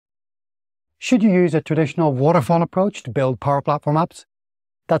Should you use a traditional waterfall approach to build Power Platform apps?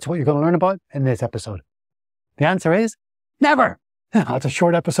 That's what you're going to learn about in this episode. The answer is never. That's a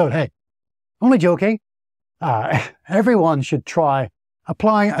short episode, hey. Only joking. Everyone should try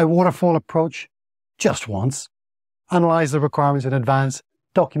applying a waterfall approach just once. Analyze the requirements in advance,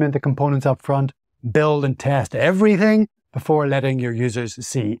 document the components up front, build and test everything before letting your users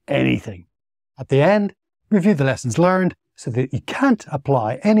see anything. At the end, review the lessons learned so that you can't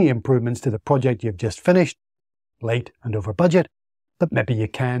apply any improvements to the project you've just finished, late and over budget, but maybe you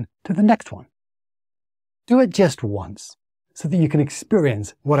can to the next one. Do it just once so that you can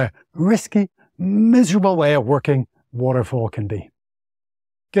experience what a risky, miserable way of working waterfall can be.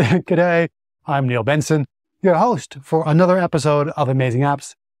 G'day, I'm Neil Benson, your host for another episode of Amazing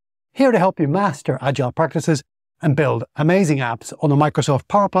Apps, here to help you master agile practices and build amazing apps on the Microsoft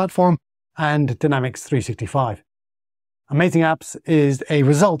Power Platform and Dynamics 365. Amazing Apps is a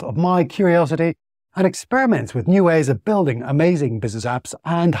result of my curiosity and experiments with new ways of building amazing business apps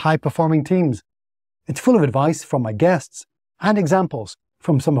and high-performing teams. It's full of advice from my guests and examples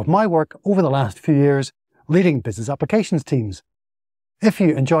from some of my work over the last few years leading business applications teams. If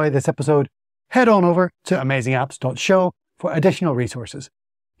you enjoy this episode, head on over to amazingapps.show for additional resources.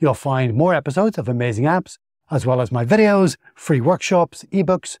 You'll find more episodes of Amazing Apps, as well as my videos, free workshops,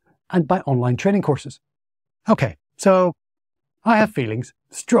 ebooks, and my online training courses. Okay, so I have feelings,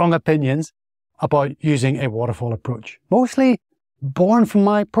 strong opinions about using a waterfall approach, mostly born from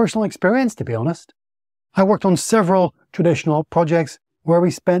my personal experience, to be honest. I worked on several traditional projects where we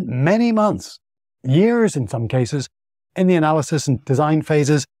spent many months, years in some cases, in the analysis and design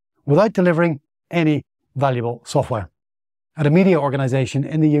phases without delivering any valuable software. At a media organization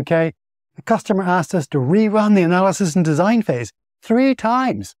in the UK, the customer asked us to rerun the analysis and design phase 3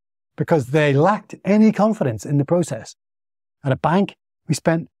 times because they lacked any confidence in the process. At a bank, we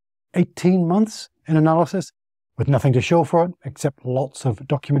spent 18 months in analysis with nothing to show for it except lots of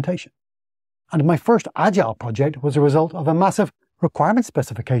documentation. And my first agile project was a result of a massive requirement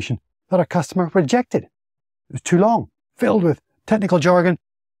specification that our customer rejected. It was too long, filled with technical jargon,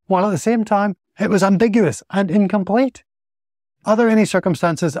 while at the same time it was ambiguous and incomplete. Are there any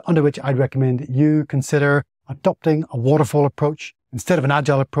circumstances under which I'd recommend you consider adopting a waterfall approach instead of an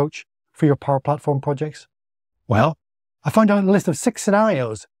agile approach for your Power Platform projects? Well, I found out a list of 6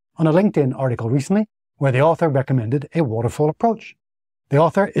 scenarios on a LinkedIn article recently where the author recommended a waterfall approach. The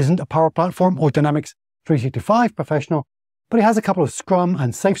author isn't a Power Platform or Dynamics 365 professional, but he has a couple of Scrum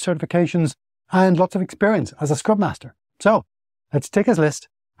and SAFe certifications and lots of experience as a Scrum Master. So let's take his list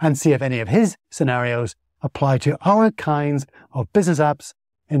and see if any of his scenarios apply to our kinds of business apps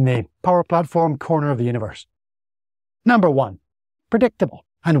in the Power Platform corner of the universe. Number 1, predictable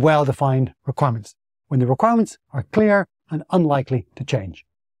and well-defined requirements, when the requirements are clear and unlikely to change.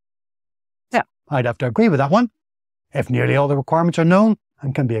 Yeah, I'd have to agree with that one. If nearly all the requirements are known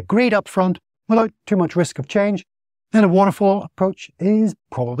and can be agreed up front without too much risk of change, then a waterfall approach is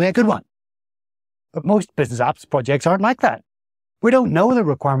probably a good one. But most business apps projects aren't like that. We don't know the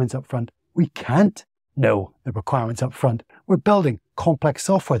requirements up front. We can't know the requirements up front. We're building complex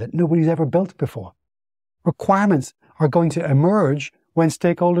software that nobody's ever built before. Requirements are going to emerge when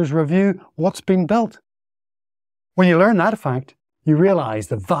stakeholders review what's been built. When you learn that fact, you realize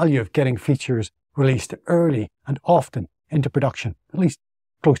the value of getting features released early and often into production, at least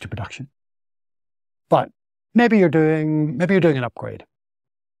close to production. But maybe you're doing an upgrade.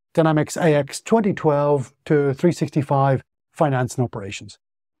 Dynamics AX 2012 to 365 Finance and Operations.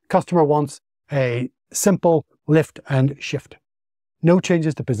 Customer wants a simple lift and shift. No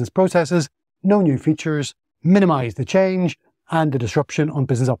changes to business processes, no new features, minimize the change and the disruption on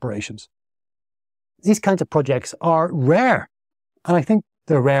business operations. These kinds of projects are rare, and I think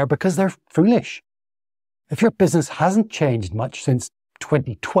they're rare because they're foolish. If your business hasn't changed much since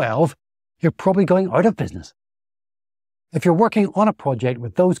 2012, you're probably going out of business. If you're working on a project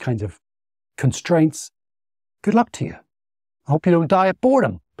with those kinds of constraints, good luck to you. I hope you don't die of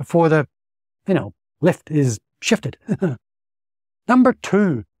boredom before the, lift is shifted. Number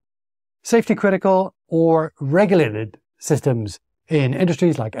 2, safety critical or regulated systems in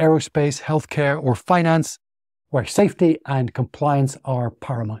industries like aerospace, healthcare, or finance, where safety and compliance are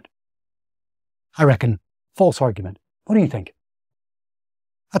paramount. I reckon, false argument. What do you think?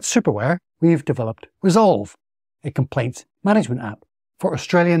 At Superware, we've developed Resolve, a complaints management app for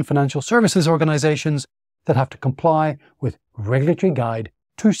Australian financial services organisations that have to comply with Regulatory Guide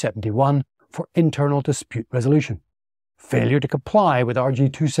 271 for internal dispute resolution. Failure to comply with RG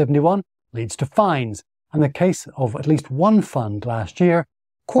 271 leads to fines, and in the case of at least one fund last year,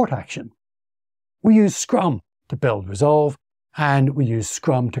 court action. We use Scrum to build Resolve, and we use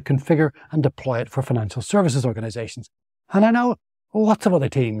Scrum to configure and deploy it for financial services organizations. And I know lots of other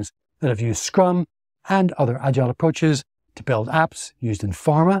teams that have used Scrum and other agile approaches to build apps used in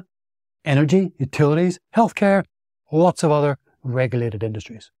pharma, energy, utilities, healthcare, lots of other regulated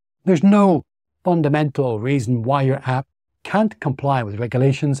industries. There's no fundamental reason why your app can't comply with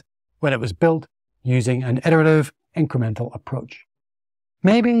regulations when it was built using an iterative, incremental approach.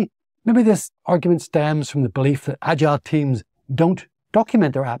 Maybe this argument stems from the belief that agile teams don't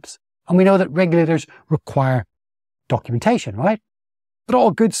document their apps, and we know that regulators require documentation, right? But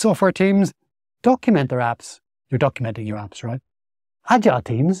all good software teams document their apps. You're documenting your apps, right? Agile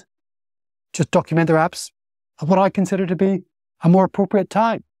teams just document their apps at what I consider to be a more appropriate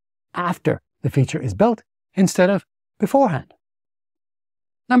time, after the feature is built instead of beforehand.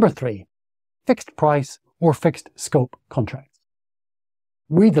 Number 3, fixed price or fixed scope contracts.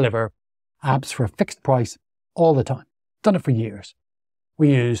 We deliver apps for a fixed price all the time. Done it for years.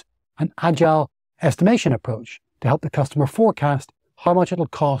 We use an agile estimation approach to help the customer forecast how much it'll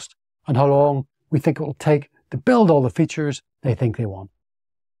cost and how long we think it will take to build all the features they think they want.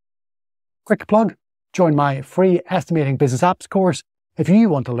 Quick plug, join my free Estimating Business Apps course if you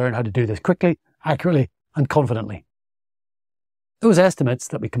want to learn how to do this quickly, accurately, and confidently. Those estimates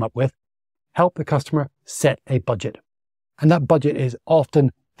that we come up with help the customer set a budget, and that budget is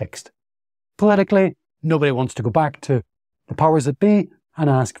often fixed. Politically, nobody wants to go back to the powers that be and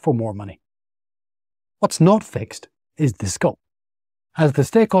ask for more money. What's not fixed is the scope. As the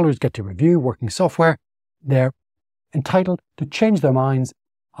stakeholders get to review working software, they're entitled to change their minds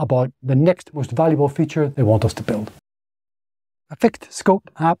about the next most valuable feature they want us to build. A fixed scope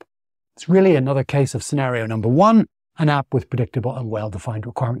app is really another case of scenario number 1, an app with predictable and well-defined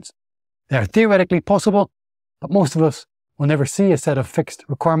requirements. They are theoretically possible, but most of us will never see a set of fixed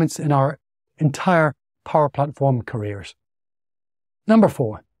requirements in our entire Power Platform careers. Number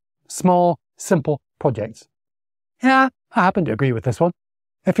 4, small, simple projects. Yeah, I happen to agree with this one.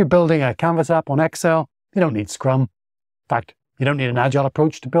 If you're building a Canvas app on Excel, you don't need Scrum. In fact, you don't need an agile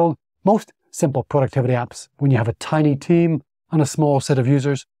approach to build most simple productivity apps when you have a tiny team and a small set of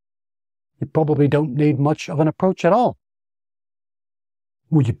users. You probably don't need much of an approach at all.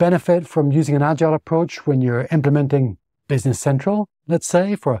 Would you benefit from using an agile approach when you're implementing Business Central, let's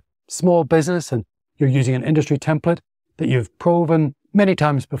say, for a small business and you're using an industry template that you've proven many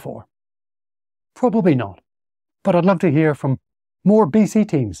times before? Probably not. But I'd love to hear from more BC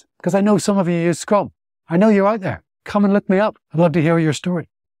teams, because I know some of you use Scrum. I know you're out there. Come and look me up. I'd love to hear your story.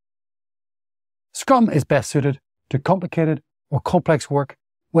 Scrum is best suited to complicated or complex work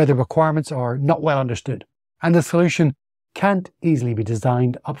where the requirements are not well understood and the solution can't easily be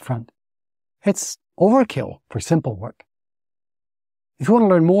designed upfront. It's overkill for simple work. If you want to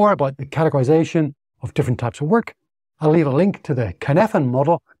learn more about the categorization of different types of work, I'll leave a link to the Cynefin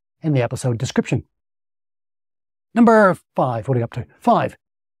model in the episode description. Number 5, what are you up to? 5,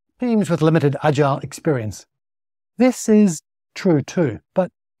 teams with limited agile experience. This is true too,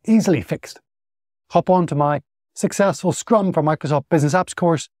 but easily fixed. Hop on to my Successful Scrum for Microsoft Business Apps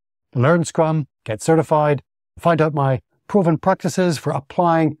course, learn Scrum, get certified, find out my proven practices for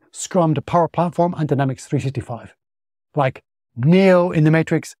applying Scrum to Power Platform and Dynamics 365. Like Neo in the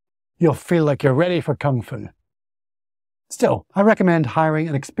Matrix, you'll feel like you're ready for Kung Fu. Still, I recommend hiring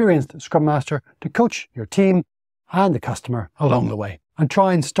an experienced Scrum Master to coach your team and the customer along the way, and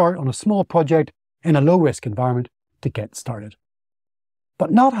try and start on a small project in a low-risk environment to get started.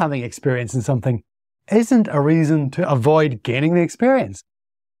 But not having experience in something isn't a reason to avoid gaining the experience.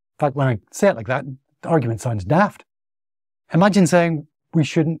 In fact, when I say it like that, the argument sounds daft. Imagine saying we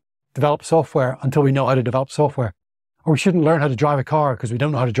shouldn't develop software until we know how to develop software, or we shouldn't learn how to drive a car because we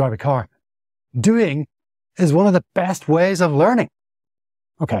don't know how to drive a car. Doing is one of the best ways of learning.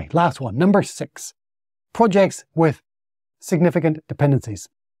 Okay, last one, number 6. Projects with significant dependencies.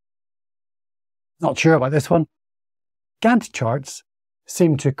 Not sure about this one. Gantt charts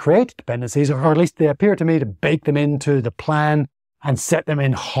seem to create dependencies, or at least they appear to me to bake them into the plan and set them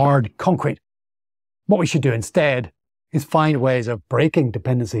in hard concrete. What we should do instead is find ways of breaking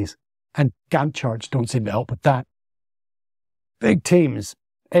dependencies, and Gantt charts don't seem to help with that. Big teams,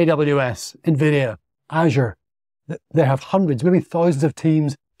 AWS, NVIDIA, Azure, they have hundreds, maybe thousands of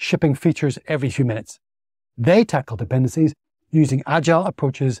teams shipping features every few minutes. They tackle dependencies using agile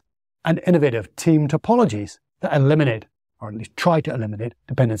approaches and innovative team topologies that eliminate, or at least try to eliminate,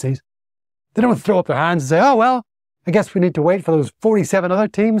 dependencies. They don't throw up their hands and say, oh, well, I guess we need to wait for those 47 other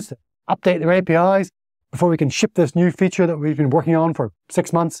teams to update their APIs before we can ship this new feature that we've been working on for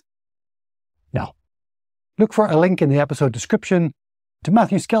 6 months. No. Look for a link in the episode description to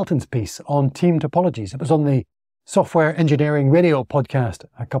Matthew Skelton's piece on team topologies. It was on the software engineering radio podcast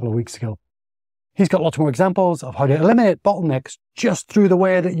a couple of weeks ago. He's got lots more examples of how to eliminate bottlenecks just through the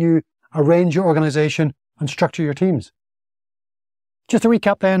way that you arrange your organization and structure your teams. Just to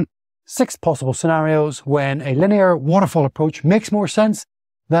recap then, 6 possible scenarios when a linear waterfall approach makes more sense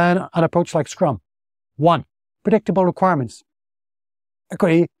than an approach like Scrum. 1. Predictable requirements.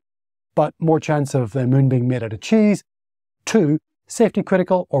 Agree, but more chance of the moon being made out of cheese. 2. Safety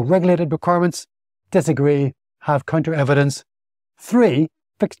critical or regulated requirements. Disagree, have counter evidence. 3.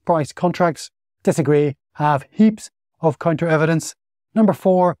 Fixed price contracts. Disagree, have heaps of counter evidence.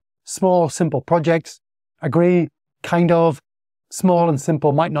 4. Small, simple projects. Agree, kind of. Small and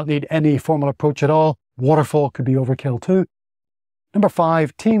simple might not need any formal approach at all. Waterfall could be overkill too.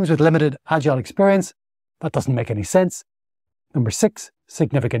 5. Teams with limited agile experience. That doesn't make any sense. 6.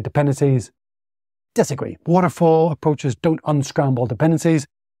 Significant dependencies. Disagree. Waterfall approaches don't unscramble dependencies,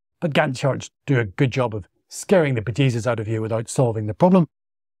 but Gantt charts do a good job of scaring the bejesus out of you without solving the problem.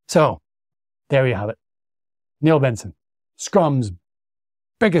 So, there you have it. Neil Benson, Scrum's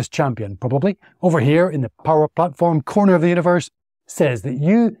biggest champion probably, over here in the Power Platform corner of the universe, says that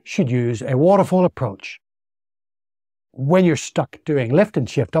you should use a waterfall approach when you're stuck doing lift and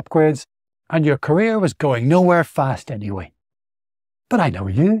shift upgrades and your career was going nowhere fast anyway. But I know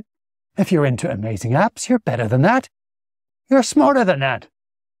you. If you're into amazing apps, you're better than that. You're smarter than that.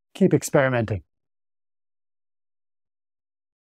 Keep experimenting.